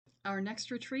Our next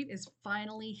retreat is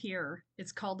finally here.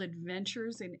 It's called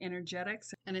Adventures in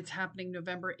Energetics, and it's happening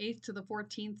November 8th to the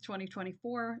 14th,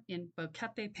 2024 in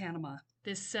Boquete, Panama.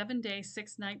 This 7-day,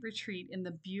 6-night retreat in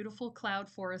the beautiful cloud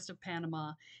forest of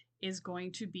Panama is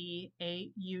going to be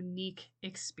a unique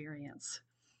experience.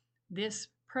 This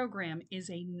program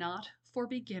is a not for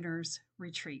beginners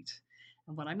retreat.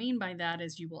 And what I mean by that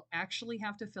is you will actually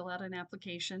have to fill out an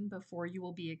application before you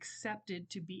will be accepted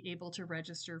to be able to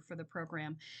register for the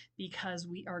program, because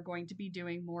we are going to be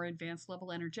doing more advanced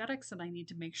level energetics, and I need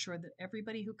to make sure that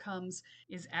everybody who comes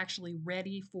is actually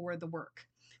ready for the work.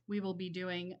 We will be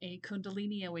doing a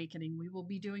Kundalini awakening. We will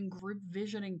be doing group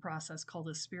visioning process called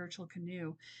a spiritual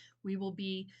canoe. We will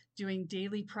be doing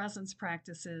daily presence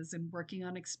practices and working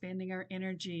on expanding our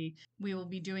energy. We will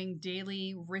be doing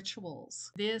daily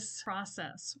rituals. This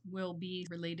process will be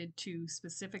related to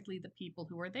specifically the people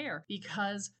who are there,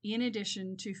 because in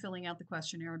addition to filling out the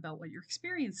questionnaire about what your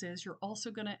experience is, you're also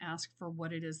going to ask for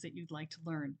what it is that you'd like to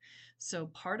learn. So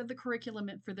part of the curriculum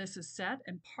for this is set,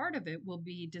 and part of it will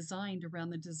be designed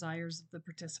around the desires of the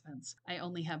participants. I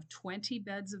only have 20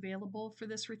 beds available for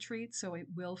this retreat, so it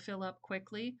will fill up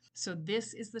quickly. So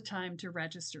this is the time to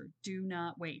register. Do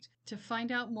not wait. To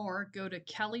find out more, go to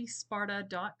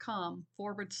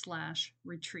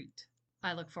kellysparta.com/retreat.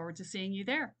 I look forward to seeing you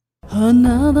there.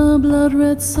 Another blood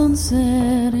red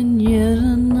sunset and yet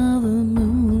another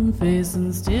moon phase,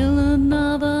 and still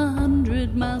another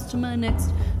 100 miles to my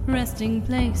next resting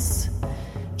place.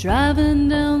 Driving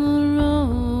down the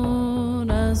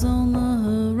road, eyes on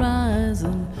the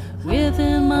horizon.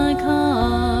 Within my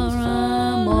car,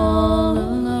 I'm all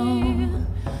alone,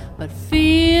 but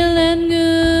feeling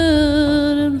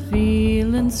good and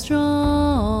feeling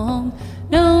strong,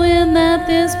 knowing that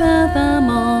this path I'm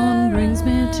on brings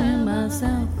me to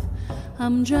myself.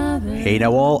 I'm driving. Hey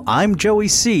now all, I'm Joey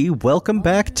C. Welcome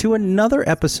back to another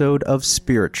episode of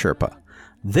Spirit Sherpa.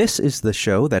 This is the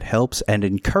show that helps and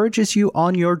encourages you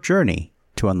on your journey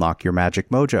to unlock your magic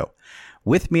mojo.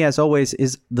 With me, as always,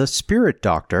 is the Spirit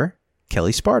Doctor,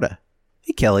 Kelly Sparta.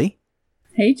 Hey, Kelly.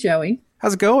 Hey, Joey.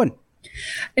 How's it going?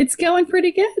 It's going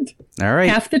pretty good. All right.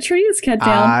 Half the tree is cut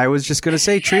down. I was just going to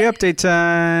say tree update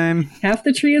time. Half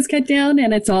the tree is cut down,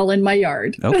 and it's all in my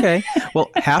yard. Okay.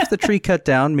 Well, half the tree cut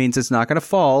down means it's not going to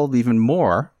fall, even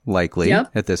more likely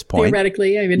at this point.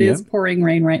 Theoretically, it is pouring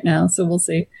rain right now, so we'll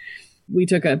see. We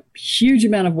took a huge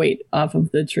amount of weight off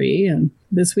of the tree, and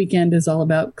this weekend is all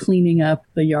about cleaning up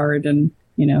the yard and,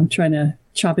 trying to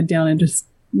chop it down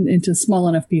into small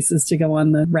enough pieces to go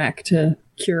on the rack to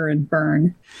cure and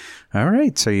burn. All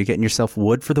right. So you're getting yourself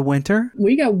wood for the winter?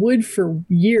 We got wood for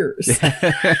years.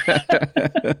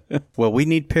 Well, we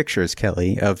need pictures,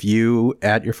 Kelly, of you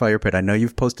at your fire pit. I know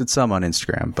you've posted some on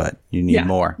Instagram, but you need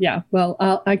more. Yeah. Well,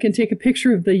 I can take a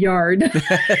picture of the yard.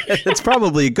 That's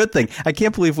probably a good thing. I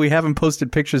can't believe we haven't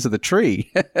posted pictures of the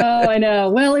tree. Oh, I know.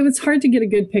 Well, it was hard to get a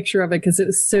good picture of it because it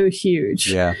was so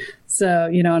huge. Yeah. So,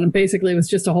 and basically it was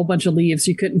just a whole bunch of leaves.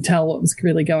 You couldn't tell what was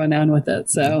really going on with it.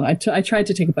 So I tried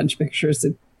to take a bunch of pictures.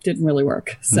 It didn't really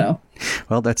work. So,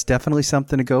 well, that's definitely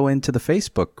something to go into the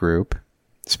Facebook group,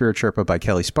 Spirit Sherpa by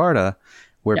Kelly Sparta,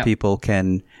 where people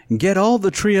can get all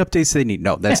the tree updates they need.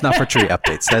 No, that's not for tree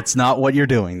updates. That's not what you're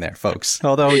doing there, folks.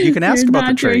 Although you can ask about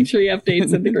the tree. Not doing tree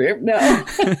updates in the group, no.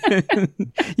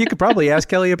 You could probably ask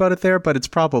Kelly about it there, but it's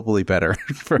probably better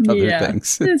for other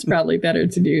things. It's probably better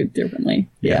to do it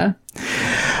differently. Yeah.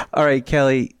 All right,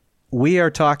 Kelly, we are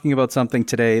talking about something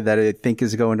today that I think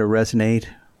is going to resonate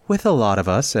with a lot of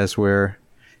us as we're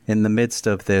in the midst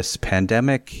of this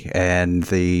pandemic and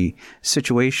the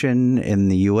situation in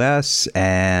the U.S.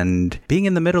 and being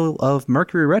in the middle of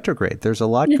Mercury retrograde. There's a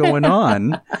lot going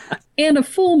on. And a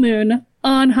full moon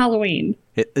on Halloween.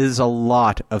 It is a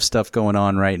lot of stuff going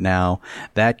on right now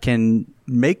that can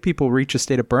make people reach a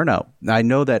state of burnout. I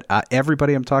know that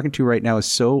everybody I'm talking to right now is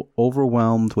so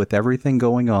overwhelmed with everything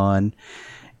going on.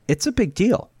 It's a big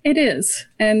deal. It is.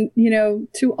 And,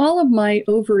 to all of my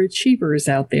overachievers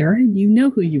out there, and you know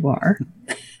who you are,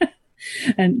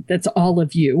 and that's all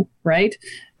of you, right?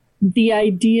 The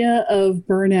idea of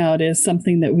burnout is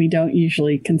something that we don't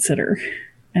usually consider.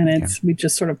 And we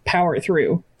just sort of power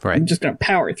through. Right. I'm just going to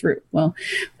power through. Well,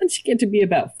 once you get to be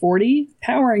about 40,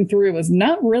 powering through is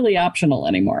not really optional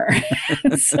anymore.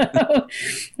 So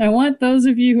I want those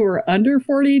of you who are under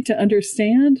 40 to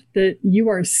understand that you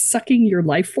are sucking your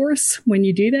life force when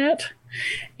you do that.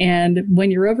 And when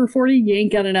you're over 40, you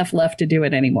ain't got enough left to do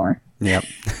it anymore. Yep.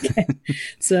 Okay.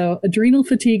 So adrenal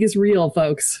fatigue is real,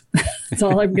 folks. That's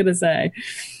all I'm going to say.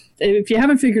 If you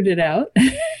haven't figured it out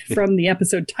from the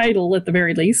episode title, at the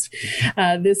very least,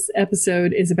 this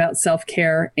episode is about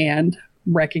self-care and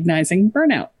recognizing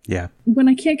burnout. Yeah. When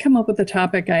I can't come up with a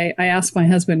topic, I ask my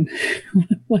husband,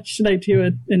 what should I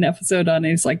do an episode on? And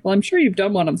he's like, well, I'm sure you've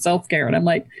done one on self-care. And I'm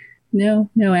like, no,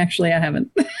 actually I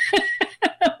haven't.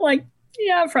 I'm like,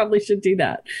 yeah, I probably should do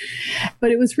that.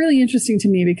 But it was really interesting to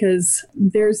me because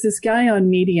there's this guy on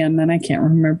Medium, and I can't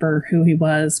remember who he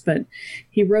was, but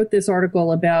he wrote this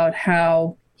article about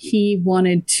how he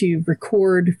wanted to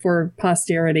record for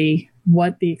posterity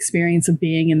what the experience of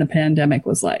being in the pandemic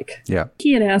was like. Yeah.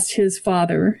 He had asked his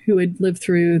father, who had lived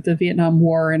through the Vietnam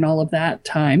War and all of that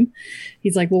time,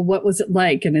 he's like, well, what was it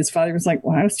like? And his father was like,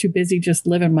 well, I was too busy just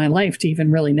living my life to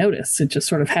even really notice. It just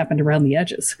sort of happened around the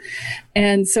edges.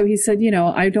 And so he said,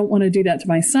 I don't want to do that to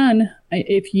my son.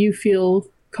 If you feel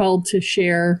called to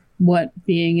share what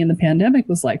being in the pandemic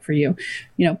was like for you,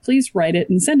 please write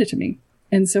it and send it to me.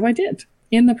 And so I did.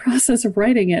 In the process of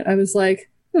writing it, I was like,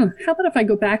 how about if I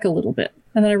go back a little bit?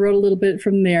 And then I wrote a little bit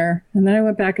from there. And then I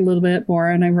went back a little bit more.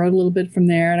 And I wrote a little bit from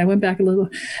there. And I went back a little.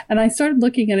 And I started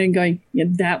looking at it and going, yeah,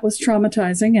 that was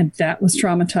traumatizing. And that was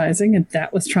traumatizing. And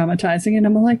that was traumatizing. And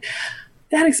I'm like,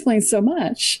 that explains so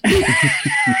much.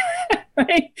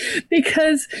 Right?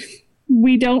 Because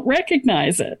we don't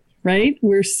recognize it. Right?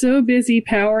 We're so busy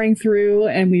powering through.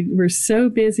 And we're so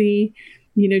busy,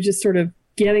 just sort of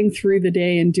getting through the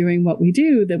day and doing what we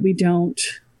do that we don't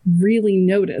really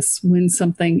notice when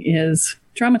something is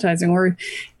traumatizing. Or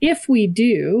if we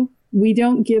do, we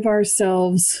don't give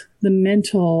ourselves the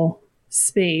mental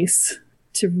space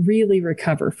to really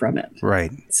recover from it.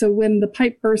 Right. So when the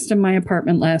pipe burst in my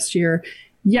apartment last year,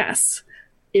 yes,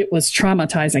 it was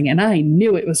traumatizing. And I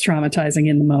knew it was traumatizing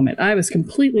in the moment. I was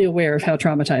completely aware of how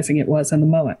traumatizing it was in the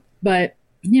moment. But,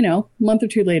 a month or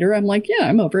two later, I'm like, yeah,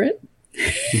 I'm over it.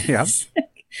 Yeah.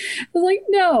 I was like,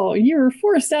 no, you were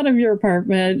forced out of your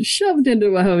apartment, shoved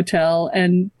into a hotel,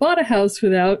 and bought a house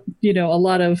without, a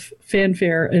lot of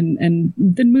fanfare, and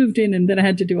then moved in, and then I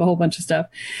had to do a whole bunch of stuff.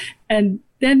 And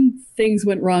then things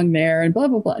went wrong there, and blah,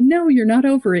 blah, blah. No, you're not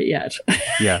over it yet.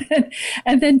 Yeah.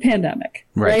 And then pandemic.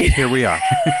 Right. Here we are.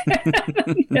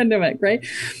 Pandemic, right?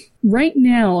 Right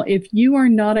now, if you are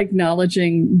not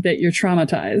acknowledging that you're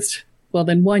traumatized, well,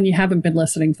 then one, you haven't been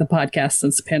listening to the podcast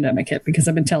since the pandemic hit, because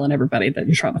I've been telling everybody that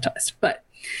you're traumatized. But,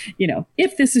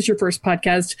 if this is your first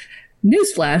podcast,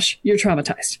 newsflash, you're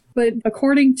traumatized. But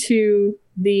according to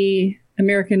the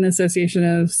American Association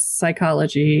of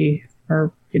Psychology,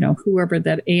 or, whoever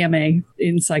that AMA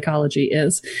in psychology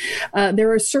is,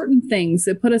 there are certain things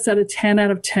that put us at a 10 out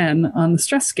of 10 on the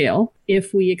stress scale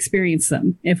if we experience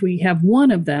them. If we have one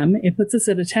of them, it puts us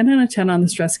at a 10 out of 10 on the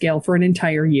stress scale for an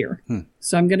entire year.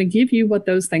 So I'm going to give you what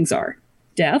those things are.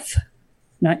 Death,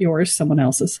 not yours, someone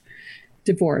else's.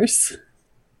 Divorce,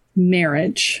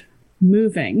 marriage,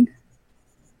 moving,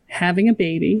 having a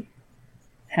baby,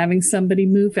 having somebody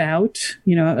move out,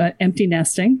 empty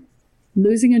nesting,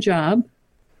 losing a job,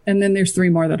 and then there's 3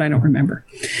 more that I don't remember.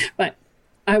 But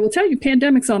I will tell you,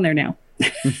 pandemic's on there now.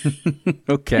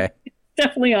 Okay.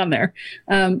 Definitely on there.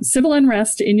 Civil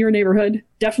unrest in your neighborhood,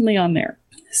 definitely on there.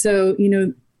 So,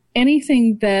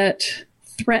 anything that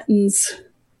threatens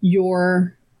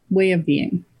your way of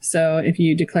being. So if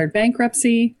you declared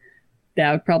bankruptcy,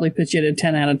 that would probably put you at a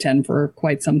 10 out of 10 for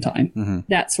quite some time.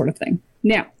 That sort of thing.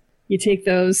 Now, you take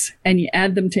those and you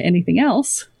add them to anything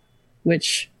else,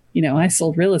 which, I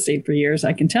sold real estate for years.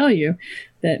 I can tell you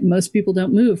that most people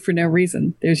don't move for no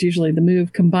reason. There's usually the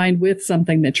move combined with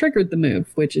something that triggered the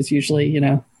move, which is usually,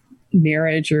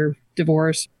 marriage or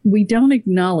divorce. We don't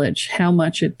acknowledge how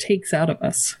much it takes out of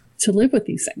us to live with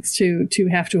these things, to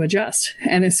have to adjust.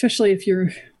 And especially if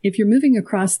you're moving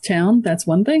across town, that's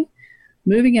one thing.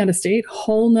 Moving out of state,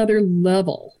 whole nother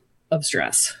level of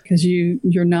stress, because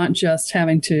you're not just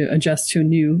having to adjust to a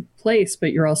new place,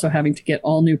 but you're also having to get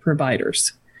all new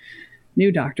providers. New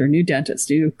doctor, new dentist,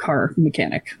 new car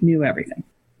mechanic, new everything.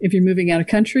 If you're moving out of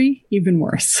country, even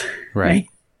worse. Right?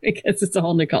 Because it's a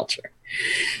whole new culture.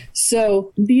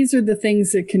 So these are the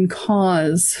things that can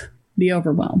cause the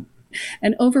overwhelm.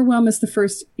 And overwhelm is the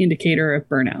first indicator of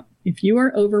burnout. If you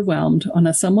are overwhelmed on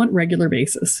a somewhat regular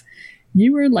basis,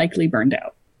 you are likely burned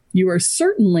out. You are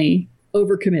certainly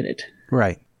overcommitted.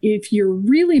 Right. If you're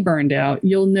really burned out,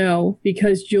 you'll know,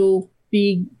 because you'll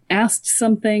be asked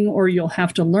something or you'll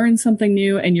have to learn something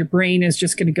new and your brain is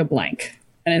just going to go blank.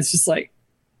 And it's just like,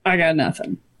 I got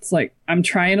nothing. It's like, I'm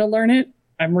trying to learn it.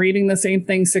 I'm reading the same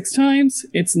thing 6 times.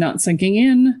 It's not sinking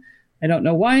in. I don't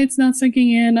know why it's not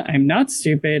sinking in. I'm not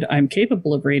stupid. I'm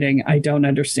capable of reading. I don't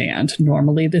understand.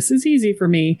 Normally this is easy for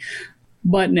me,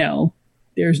 but no,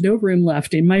 there's no room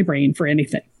left in my brain for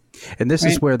anything. And this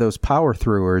is where those power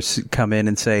throughers come in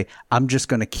and say, I'm just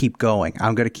going to keep going.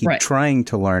 I'm going to keep trying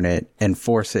to learn it and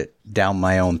force it down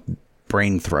my own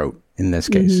brain throat in this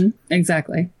case.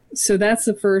 Exactly. So that's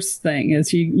the first thing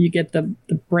is you get the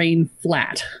brain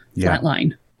flat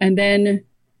line. And then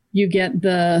you get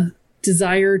the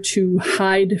desire to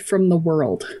hide from the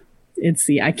world. It's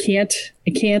the I can't.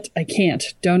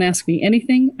 Don't ask me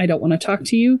anything. I don't want to talk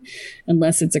to you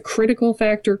unless it's a critical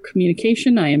factor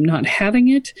communication. I am not having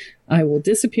it. I will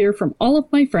disappear from all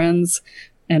of my friends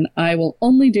and I will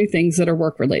only do things that are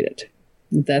work related.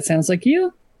 If that sounds like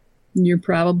you, you're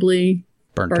probably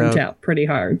burnt out pretty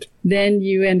hard. Then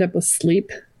you end up with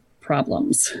sleep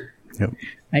problems. Yep.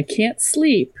 I can't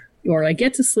sleep, or I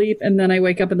get to sleep and then I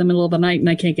wake up in the middle of the night and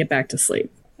I can't get back to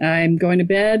sleep. I'm going to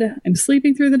bed, I'm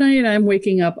sleeping through the night, and I'm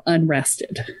waking up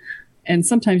unrested. And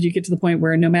sometimes you get to the point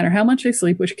where no matter how much I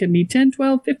sleep, which can be 10,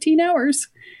 12, 15 hours,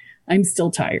 I'm still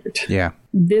tired. Yeah.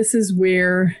 This is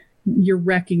where you're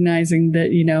recognizing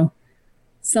that,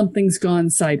 something's gone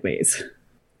sideways.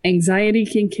 Anxiety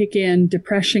can kick in,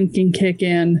 depression can kick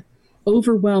in,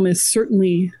 overwhelm is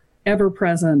certainly ever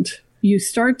present. You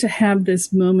start to have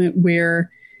this moment where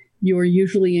your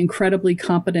usually incredibly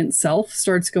competent self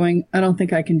starts going, I don't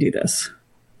think I can do this.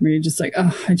 Where you're just like,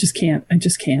 oh, I just can't.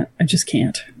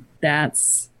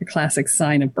 That's a classic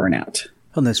sign of burnout.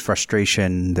 Well, there's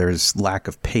frustration. There's lack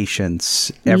of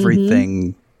patience.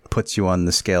 Everything puts you on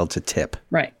the scale to tip.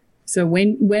 Right. So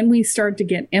when we start to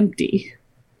get empty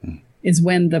is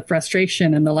when the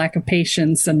frustration and the lack of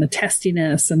patience and the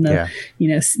testiness and the,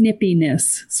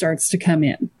 snippiness starts to come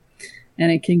in.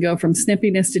 And it can go from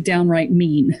snippiness to downright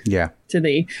mean. Yeah. To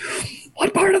the,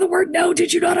 what part of the word no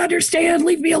did you not understand?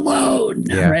 Leave me alone.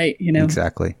 Yeah, right.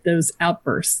 Exactly. Those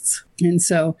outbursts. And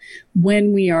so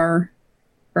when we are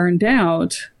burned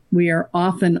out, we are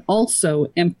often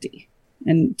also empty.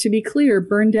 And to be clear,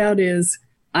 burned out is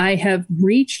I have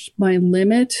reached my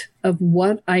limit of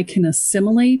what I can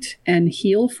assimilate and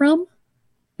heal from,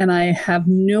 and I have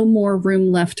no more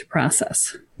room left to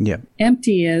process. Yeah.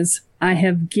 Empty is I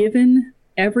have given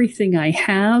everything I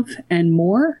have and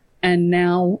more, and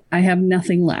now I have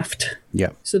nothing left.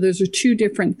 Yeah. So those are two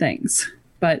different things,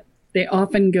 but they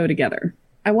often go together.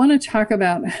 I want to talk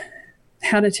about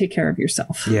how to take care of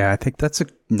yourself. Yeah, I think that's a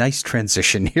nice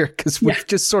transition here because we've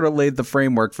just sort of laid the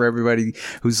framework for everybody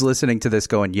who's listening to this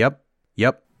going, yep.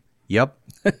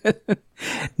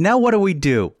 Now what do we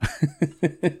do?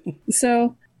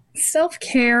 So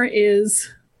self-care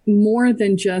is more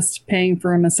than just paying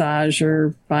for a massage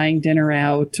or buying dinner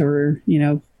out or,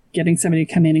 getting somebody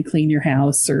to come in and clean your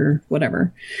house or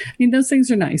whatever. I mean, those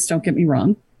things are nice. Don't get me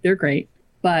wrong. They're great.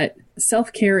 But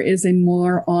self-care is a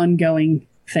more ongoing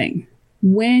thing.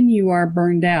 When you are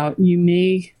burned out, you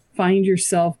may find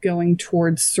yourself going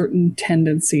towards certain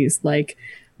tendencies. Like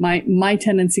my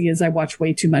tendency is I watch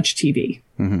way too much TV.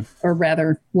 Or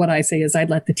rather, what I say is I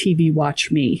let the TV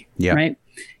watch me. Yeah. Right?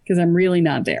 Because I'm really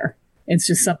not there. It's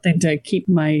just something to keep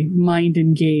my mind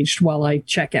engaged while I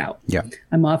check out. Yeah.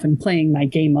 I'm often playing my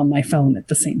game on my phone at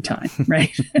the same time,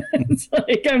 right? It's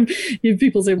like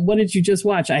people say, what did you just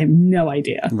watch? I have no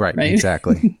idea. Right?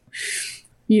 Exactly.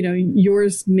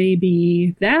 Yours may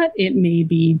be that. It may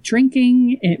be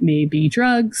drinking. It may be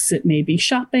drugs. It may be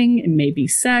shopping. It may be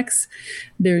sex.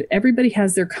 Everybody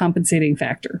has their compensating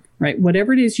factor, right?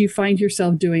 Whatever it is you find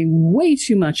yourself doing way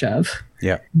too much of,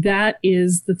 that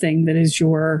is the thing that is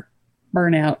your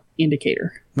burnout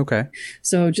indicator. Okay.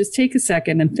 So just take a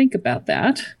second and think about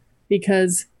that,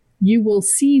 because you will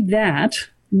see that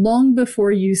long before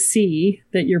you see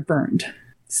that you're burned.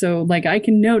 So like I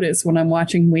can notice when I'm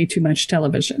watching way too much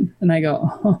television and I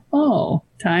go,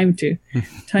 time to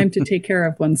take care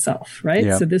of oneself, right?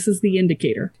 Yep. So this is the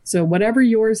indicator. So whatever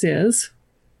yours is,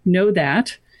 know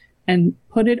that and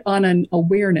put it on an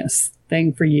awareness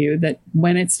thing for you that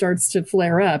when it starts to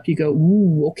flare up, you go,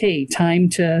 ooh, okay, time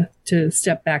to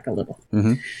step back a little.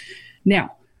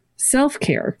 Now,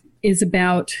 self-care is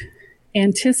about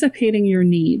anticipating your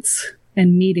needs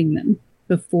and meeting them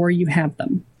before you have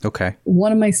them. Okay.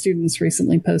 One of my students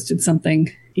recently posted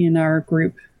something in our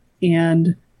group,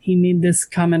 and he made this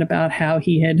comment about how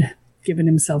he had given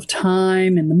himself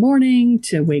time in the morning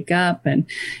to wake up.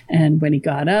 And when he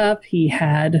got up, he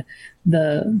had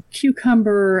the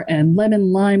cucumber and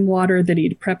lemon lime water that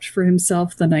he'd prepped for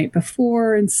himself the night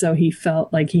before. And so he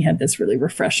felt like he had this really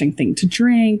refreshing thing to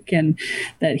drink, and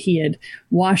that he had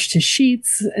washed his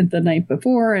sheets the night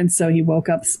before. And so he woke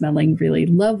up smelling really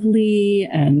lovely,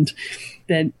 and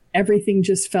that everything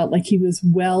just felt like he was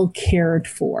well cared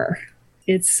for.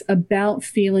 It's about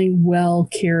feeling well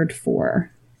cared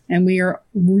for. And we are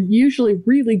usually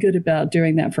really good about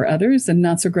doing that for others and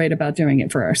not so great about doing it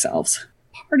for ourselves.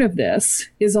 Part of this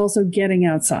is also getting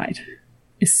outside,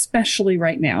 especially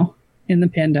right now in the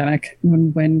pandemic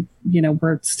when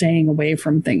we're staying away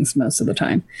from things most of the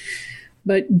time.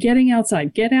 But getting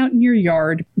outside, get out in your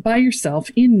yard by yourself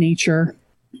in nature.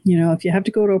 If you have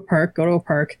to go to a park,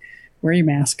 wear your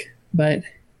mask, but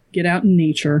get out in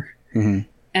nature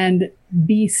and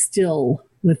be still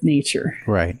with nature.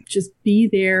 Right. Just be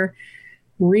there,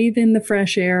 breathe in the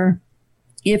fresh air.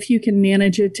 If you can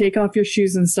manage it, take off your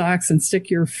shoes and socks and stick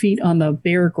your feet on the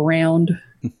bare ground.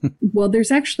 Well,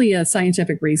 there's actually a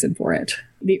scientific reason for it.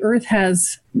 The earth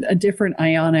has a different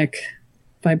ionic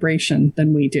vibration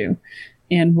than we do.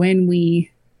 And when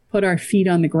we put our feet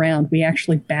on the ground, we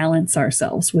actually balance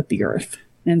ourselves with the earth.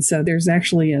 And so there's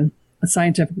actually a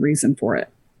scientific reason for it.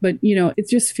 But, it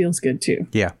just feels good too.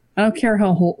 Yeah. I don't care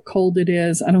how cold it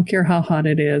is. I don't care how hot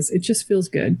it is. It just feels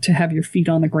good to have your feet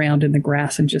on the ground in the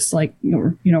grass and just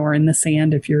or in the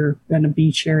sand if you're in a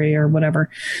beach area or whatever,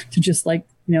 to just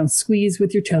squeeze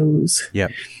with your toes.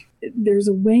 Yep. There's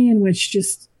a way in which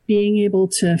just being able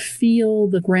to feel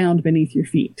the ground beneath your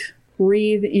feet,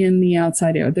 breathe in the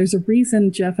outside air. There's a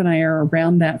reason Jeff and I are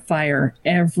around that fire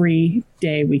every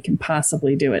day we can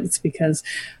possibly do it. It's because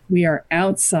we are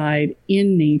outside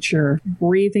in nature,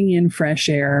 breathing in fresh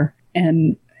air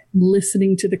and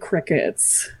listening to the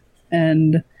crickets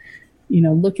and,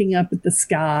 looking up at the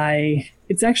sky.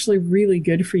 It's actually really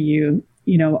good for you.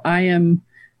 I am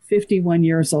 51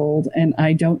 years old and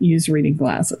I don't use reading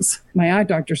glasses. My eye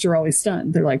doctors are always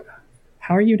stunned. They're like,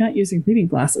 how are you not using reading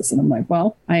glasses? And I'm like,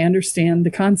 well, I understand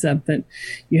the concept that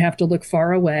you have to look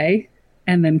far away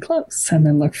and then close, and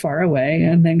then look far away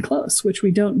and then close, which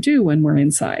we don't do when we're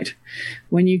inside.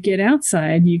 When you get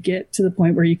outside, you get to the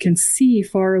point where you can see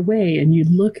far away and you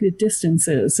look at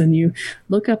distances and you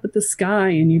look up at the sky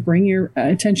and you bring your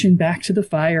attention back to the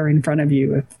fire in front of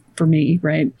you. For me,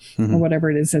 right? Or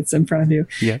whatever it is that's in front of you.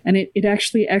 Yeah. And it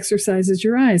actually exercises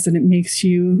your eyes and it makes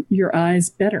your eyes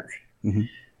better.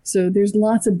 So there's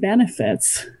lots of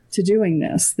benefits to doing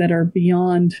this that are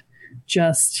beyond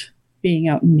just being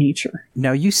out in nature.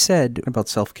 Now, you said about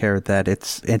self-care that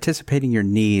it's anticipating your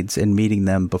needs and meeting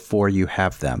them before you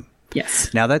have them.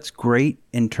 Yes. Now, that's great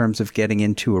in terms of getting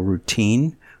into a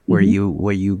routine where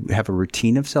you have a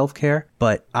routine of self-care.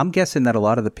 But I'm guessing that a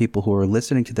lot of the people who are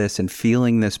listening to this and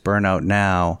feeling this burnout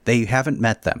now, they haven't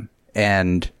met them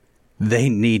and they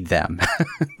need them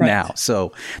now.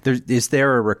 So is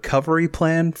there a recovery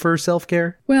plan for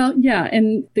self-care? Well, yeah.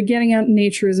 And the getting out in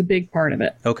nature is a big part of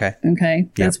it. Okay.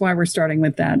 That's why we're starting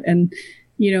with that. And,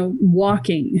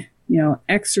 walking,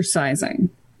 exercising,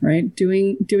 right?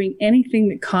 Doing anything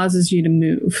that causes you to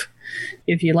move.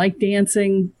 If you like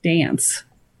dancing, dance.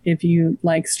 If you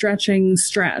like stretching,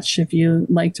 stretch. If you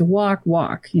like to walk,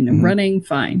 running,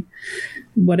 fine.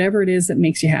 Whatever it is that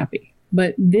makes you happy.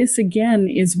 But this, again,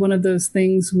 is one of those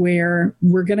things where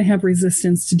we're going to have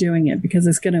resistance to doing it because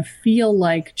it's going to feel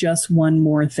like just one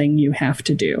more thing you have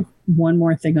to do, one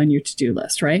more thing on your to-do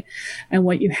list, right? And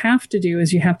what you have to do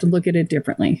is you have to look at it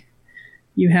differently.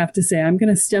 You have to say, I'm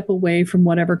going to step away from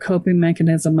whatever coping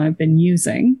mechanism I've been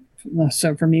using.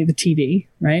 So for me, the TV,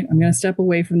 right? I'm going to step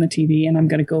away from the TV and I'm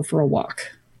going to go for a walk.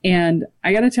 And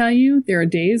I got to tell you, there are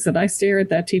days that I stare at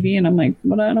that TV and I'm like,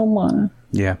 but I don't want to.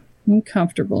 Yeah. I'm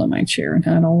comfortable in my chair and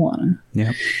I don't want to.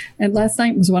 Yeah. And last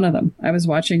night was one of them. I was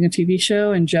watching a TV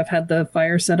show and Jeff had the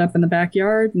fire set up in the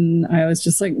backyard and I was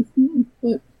just like,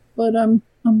 but I'm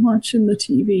watching the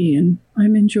TV and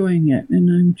I'm enjoying it. And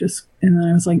then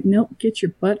I was like, nope, get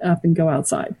your butt up and go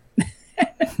outside.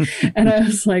 And I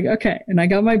was like, okay. And I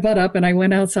got my butt up and I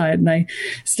went outside and I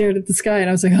stared at the sky and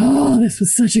I was like, oh, this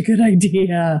was such a good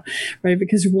idea. Right.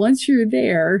 Because once you're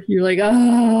there, you're like,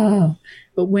 oh,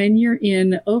 but when you're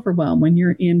in overwhelm, when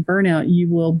you're in burnout, you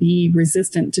will be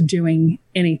resistant to doing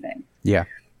anything. Yeah.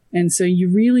 And so you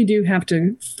really do have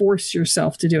to force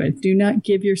yourself to do it. Do not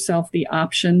give yourself the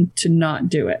option to not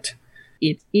do it.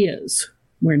 It is.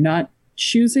 We're not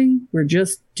choosing. We're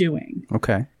just doing.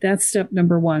 Okay. That's step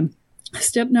number one.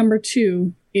 Step number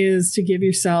two is to give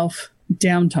yourself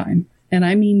downtime. And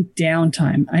I mean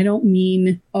downtime. I don't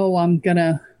mean, oh, I'm going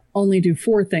to only do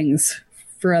 4 things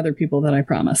for other people that I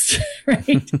promised,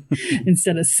 right?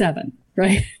 Instead of 7,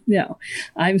 right? No,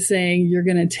 I'm saying you're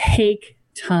going to take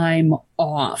time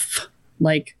off,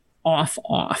 like off.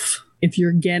 If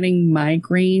you're getting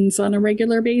migraines on a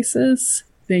regular basis,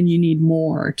 then you need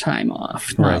more time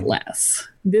off, not less.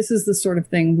 This is the sort of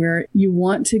thing where you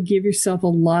want to give yourself a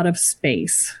lot of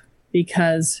space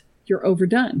because you're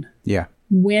overdone. Yeah.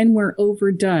 When we're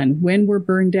overdone, when we're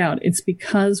burned out, it's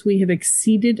because we have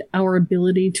exceeded our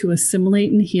ability to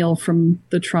assimilate and heal from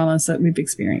the traumas that we've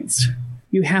experienced.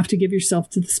 You have to give yourself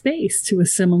to the space to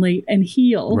assimilate and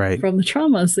heal from the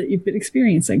traumas that you've been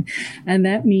experiencing. And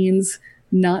that means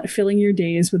not filling your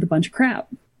days with a bunch of crap.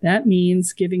 That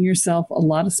means giving yourself a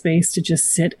lot of space to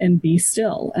just sit and be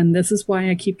still. And this is why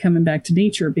I keep coming back to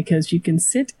nature, because you can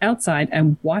sit outside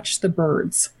and watch the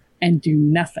birds and do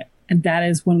nothing. And that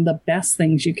is one of the best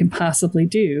things you can possibly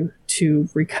do to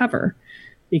recover,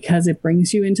 because it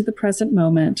brings you into the present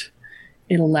moment.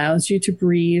 It allows you to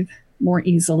breathe more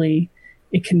easily.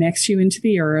 It connects you into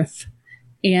the earth,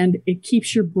 and it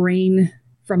keeps your brain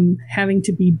from having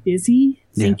to be busy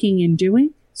thinking and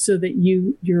doing, so that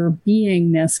your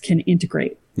beingness can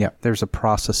integrate. Yeah, there's a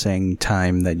processing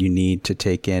time that you need to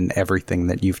take in everything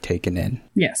that you've taken in.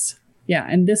 Yes. Yeah,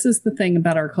 and this is the thing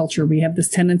about our culture. We have this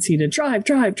tendency to drive,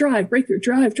 breakthrough,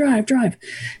 drive.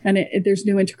 And there's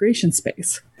no integration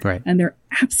space. Right. And there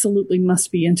absolutely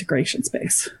must be integration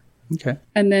space. Okay.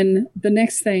 And then the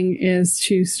next thing is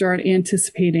to start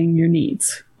anticipating your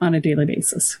needs on a daily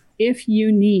basis. If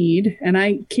you need, and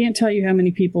I can't tell you how many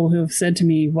people who have said to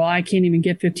me, well, I can't even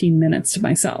get 15 minutes to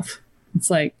myself. It's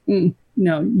like,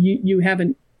 no, you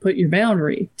haven't put your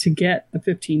boundary to get the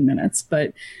 15 minutes,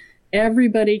 but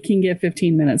everybody can get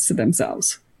 15 minutes to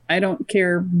themselves. I don't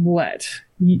care what.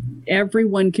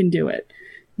 Everyone can do it.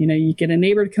 You get a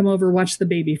neighbor to come over, watch the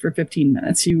baby for 15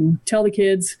 minutes. You tell the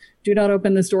kids, do not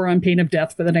open this door on pain of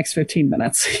death for the next 15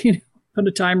 minutes. Put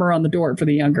a timer on the door for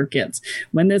the younger kids.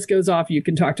 When this goes off, you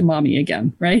can talk to mommy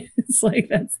again, right? It's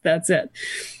like, that's it.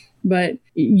 But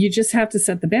you just have to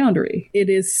set the boundary. It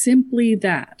is simply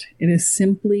that. It is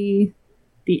simply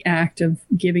the act of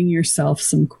giving yourself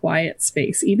some quiet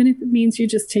space, even if it means you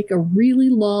just take a really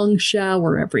long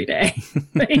shower every day,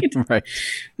 right? Right.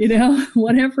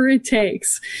 Whatever it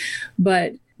takes.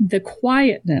 But the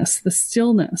quietness, the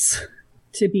stillness,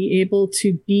 to be able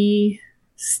to be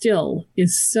still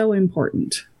is so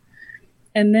important.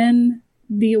 And then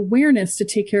the awareness to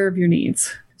take care of your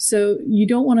needs. So you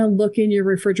don't want to look in your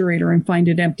refrigerator and find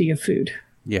it empty of food.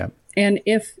 Yeah. And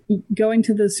if going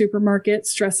to the supermarket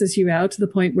stresses you out to the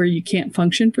point where you can't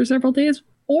function for several days,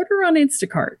 order on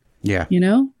Instacart. Yeah.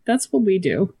 That's what we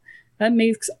do. That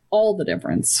makes all the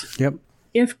difference. Yep.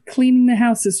 If cleaning the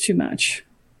house is too much,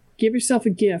 give yourself a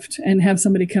gift and have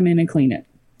somebody come in and clean it.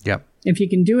 Yep. If you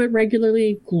can do it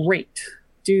regularly, great.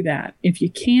 Do that. If you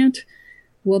can't,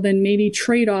 well, then maybe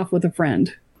trade off with a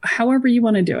friend. However you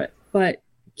want to do it. But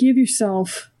give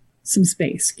yourself some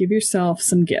space. Give yourself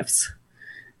some gifts.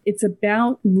 It's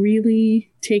about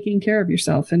really taking care of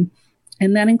yourself. And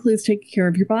that includes taking care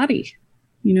of your body.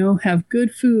 Have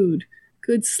good food,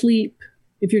 good sleep.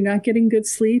 If you're not getting good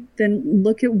sleep, then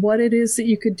look at what it is that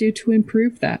you could do to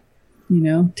improve that.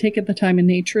 Taking the time in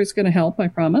nature is going to help, I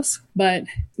promise. But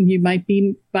you might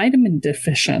be vitamin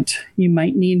deficient. You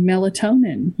might need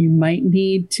melatonin. You might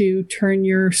need to turn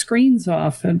your screens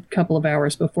off a couple of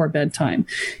hours before bedtime.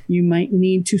 You might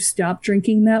need to stop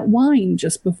drinking that wine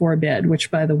just before bed, which,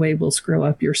 by the way, will screw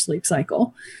up your sleep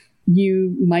cycle.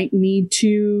 You might need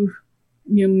to,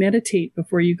 meditate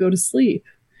before you go to sleep.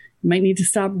 You might need to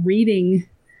stop reading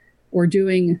or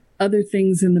doing other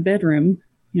things in the bedroom.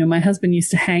 My husband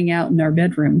used to hang out in our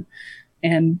bedroom,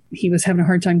 and he was having a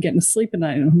hard time getting to sleep at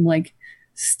night. And I'm like,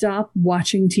 stop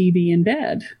watching TV in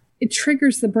bed. It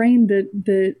triggers the brain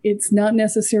that it's not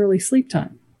necessarily sleep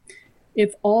time.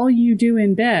 If all you do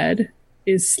in bed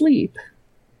is sleep,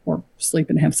 or sleep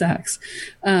and have sex,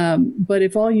 but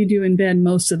if all you do in bed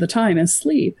most of the time is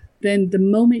sleep, then the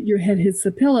moment your head hits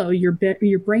the pillow, your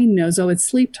brain knows, oh, it's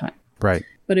sleep time. Right.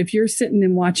 But if you're sitting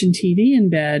and watching TV in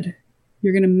bed,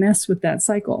 you're going to mess with that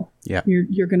cycle. Yeah.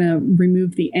 You're going to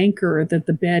remove the anchor that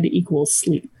the bed equals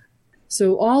sleep.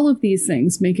 So all of these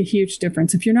things make a huge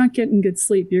difference. If you're not getting good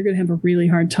sleep, you're going to have a really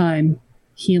hard time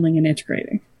healing and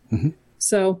integrating. Mm-hmm.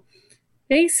 So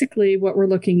basically what we're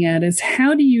looking at is,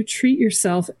 how do you treat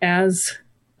yourself as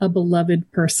a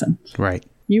beloved person? Right.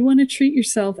 You want to treat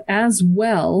yourself as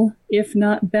well, if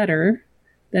not better,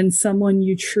 than someone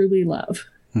you truly love.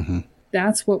 Mm-hmm.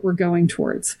 That's what we're going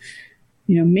towards.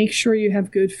 Make sure you have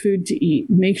good food to eat.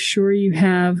 Make sure you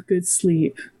have good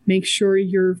sleep. Make sure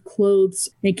your clothes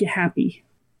make you happy.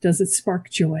 Does it spark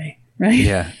joy? Right?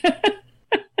 Yeah.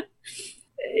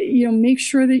 Make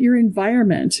sure that your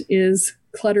environment is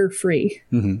clutter-free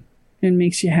and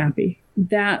makes you happy.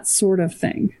 That sort of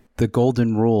thing. The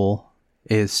golden rule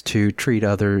is to treat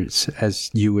others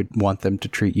as you would want them to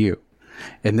treat you.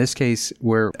 In this case,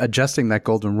 we're adjusting that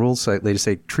golden rule slightly to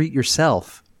say, treat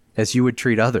yourself as you would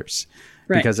treat others.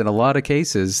 Right. Because in a lot of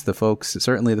cases,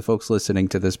 certainly the folks listening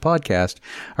to this podcast,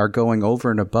 are going over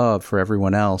and above for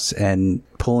everyone else and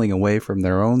pulling away from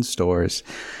their own stores.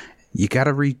 You got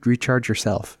to recharge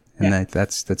yourself. And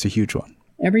that's a huge one.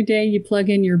 Every day you plug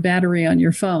in your battery on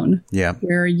your phone. Yeah.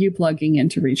 Where are you plugging in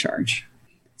to recharge?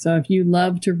 So if you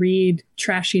love to read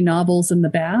trashy novels in the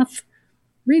bath,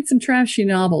 read some trashy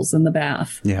novels in the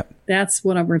bath. Yeah. That's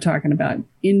what we're talking about.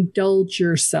 Indulge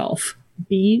yourself.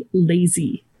 Be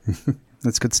lazy.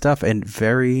 That's good stuff, and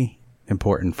very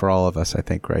important for all of us, I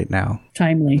think, right now.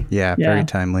 Timely. Yeah, very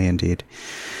timely indeed.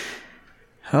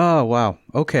 Oh, wow.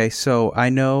 Okay, so I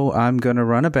know I'm going to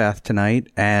run a bath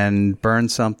tonight and burn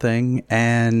something,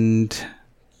 and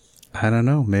I don't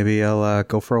know, maybe I'll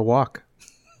go for a walk.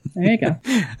 There you go.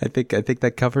 I think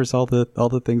that covers all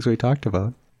the things we talked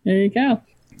about. There you go.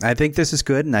 I think this is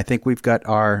good, and I think we've got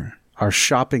our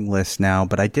shopping list now,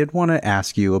 but I did want to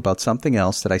ask you about something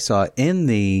else that I saw in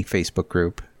the Facebook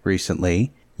group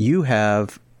recently. You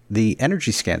have the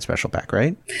energy scan special back,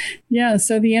 right? Yeah,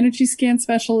 so the energy scan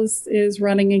special is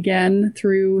running again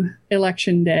through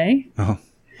election day. Oh,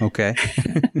 okay.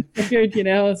 Figured,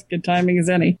 it's good timing as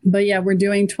any. But yeah, we're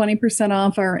doing 20%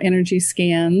 off our energy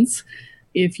scans.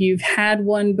 If you've had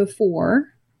one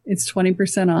before, it's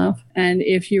 20% off. And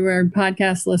if you are a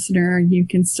podcast listener, you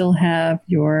can still have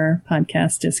your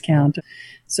podcast discount.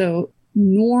 So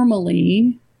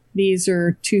normally these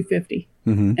are $250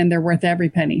 and they're worth every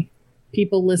penny.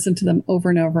 People listen to them over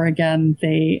and over again.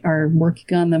 They are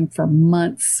working on them for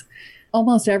months.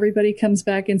 Almost everybody comes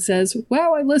back and says,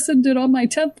 wow, I listened to it on my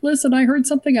 10th listen. I heard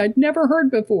something I'd never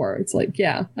heard before. It's like,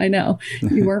 yeah, I know.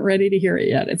 You weren't ready to hear it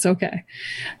yet. It's okay.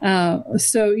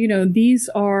 So, these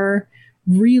are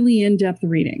really in-depth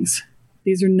readings.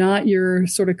 These are not your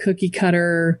sort of cookie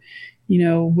cutter,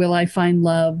 will I find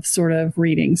love sort of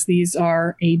readings. These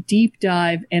are a deep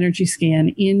dive energy scan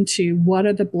into what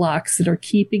are the blocks that are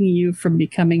keeping you from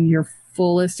becoming your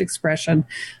fullest expression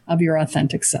of your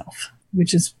authentic self,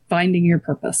 which is finding your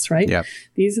purpose, right? Yep.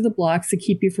 These are the blocks that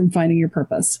keep you from finding your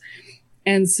purpose.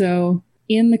 And so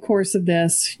in the course of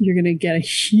this, you're going to get a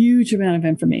huge amount of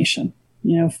information,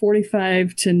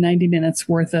 45 to 90 minutes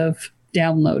worth of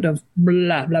download of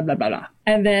blah, blah, blah, blah, blah.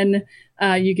 And then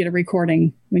you get a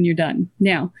recording when you're done.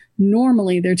 Now,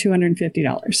 normally they're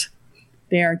 $250.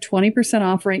 They are 20%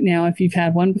 off right now if you've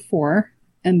had one before,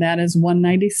 and that is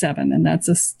 $197, and that's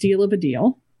a steal of a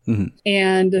deal. Mm-hmm.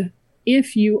 And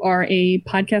if you are a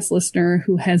podcast listener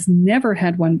who has never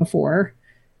had one before,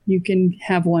 you can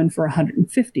have one for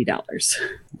 $150.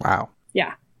 Wow.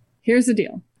 Yeah. Here's the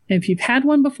deal. If you've had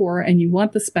one before and you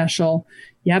want the special,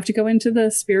 you have to go into the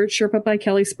Spirit Sherpa by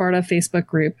Kelly Sparta Facebook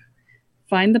group,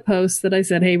 find the post that I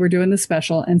said, hey, we're doing the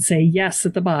special, and say yes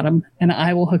at the bottom, and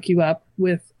I will hook you up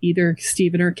with either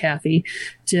Stephen or Kathy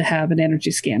to have an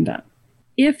energy scan done.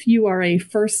 If you are a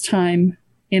first-time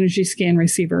energy scan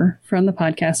receiver from the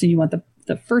podcast and you want the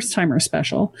first-timer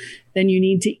special, then you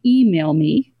need to email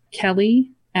me,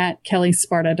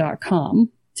 kelly@kellysparta.com,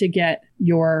 to get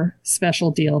your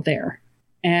special deal there.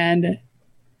 And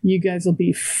you guys will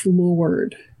be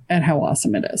floored at how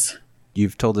awesome it is.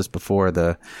 You've told us before,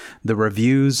 the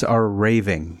reviews are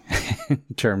raving in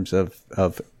terms of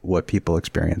what people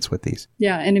experience with these.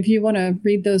 Yeah, and if you want to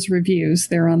read those reviews,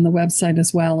 they're on the website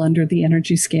as well under the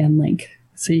energy scan link.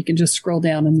 So you can just scroll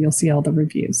down and you'll see all the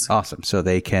reviews. Awesome. So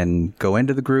they can go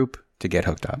into the group to get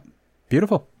hooked up.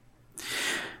 Beautiful.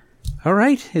 All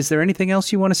right. Is there anything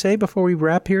else you want to say before we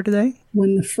wrap here today?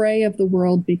 When the fray of the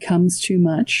world becomes too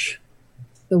much,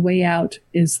 the way out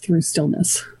is through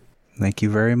stillness. Thank you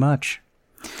very much.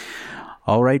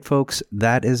 All right, folks,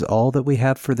 that is all that we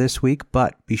have for this week,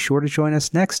 but be sure to join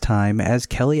us next time as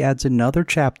Kelly adds another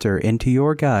chapter into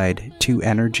your guide to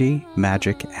energy,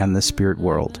 magic, and the spirit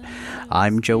world.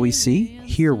 I'm Joey C.,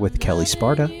 here with Kelly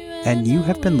Sparta, and you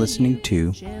have been listening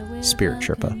to Spirit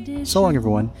Sherpa. So long,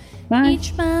 everyone. Bye.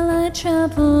 Each mile I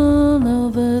travel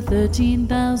over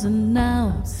 13,000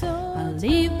 now. I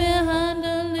leave behind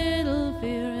a little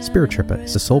fear. Spirit Sherpa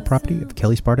is the sole property of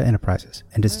Kelly Sparta Enterprises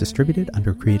and is distributed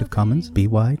under Creative Commons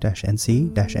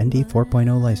BY-NC-ND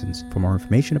 4.0 license. For more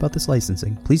information about this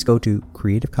licensing, please go to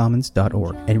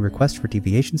creativecommons.org. Any requests for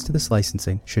deviations to this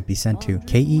licensing should be sent to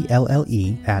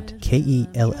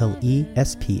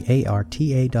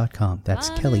KELLE@KELLESPARTA.com. That's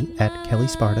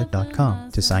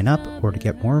Kelly@KellySparta.com. To sign up or to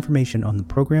get more information on the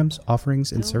programs,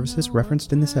 offerings, and services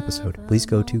referenced in this episode, please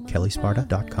go to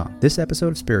KellySparta.com. This episode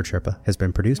of Spirit Sherpa has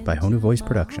been produced by Honu Voice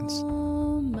Productions.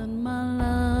 And my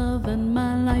love and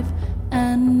my life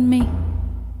and me.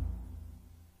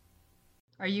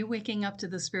 Are you waking up to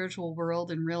the spiritual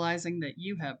world and realizing that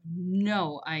you have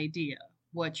no idea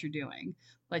what you're doing,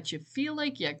 but you feel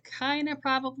like you kind of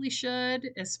probably should,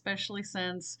 especially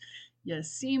since You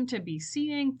seem to be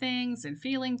seeing things and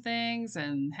feeling things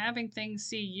and having things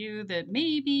see you that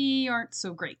maybe aren't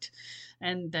so great,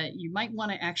 and that you might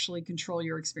want to actually control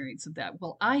your experience of that.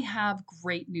 Well, I have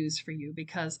great news for you,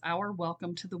 because our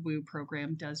Welcome to the Woo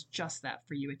program does just that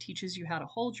for you. It teaches you how to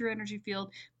hold your energy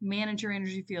field, manage your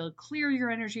energy field, clear your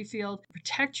energy field,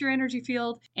 protect your energy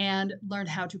field, and learn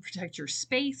how to protect your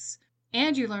space.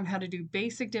 And you learn how to do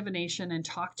basic divination and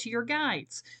talk to your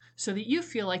guides, so that you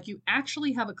feel like you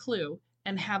actually have a clue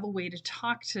and have a way to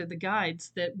talk to the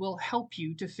guides that will help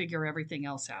you to figure everything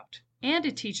else out. And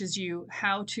it teaches you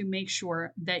how to make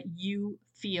sure that you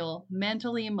feel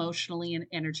mentally, emotionally, and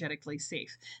energetically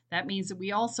safe. That means that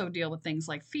we also deal with things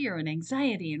like fear and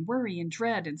anxiety and worry and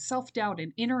dread and self-doubt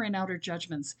and inner and outer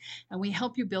judgments. And we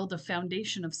help you build a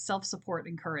foundation of self-support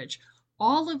and courage.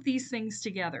 All of these things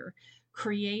together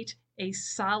create a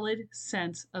solid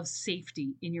sense of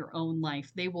safety in your own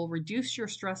life. They will reduce your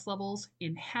stress levels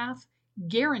in half,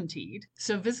 guaranteed.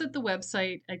 So visit the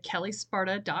website at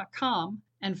kellysparta.com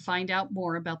and find out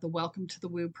more about the Welcome to the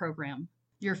Woo program.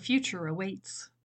 Your future awaits.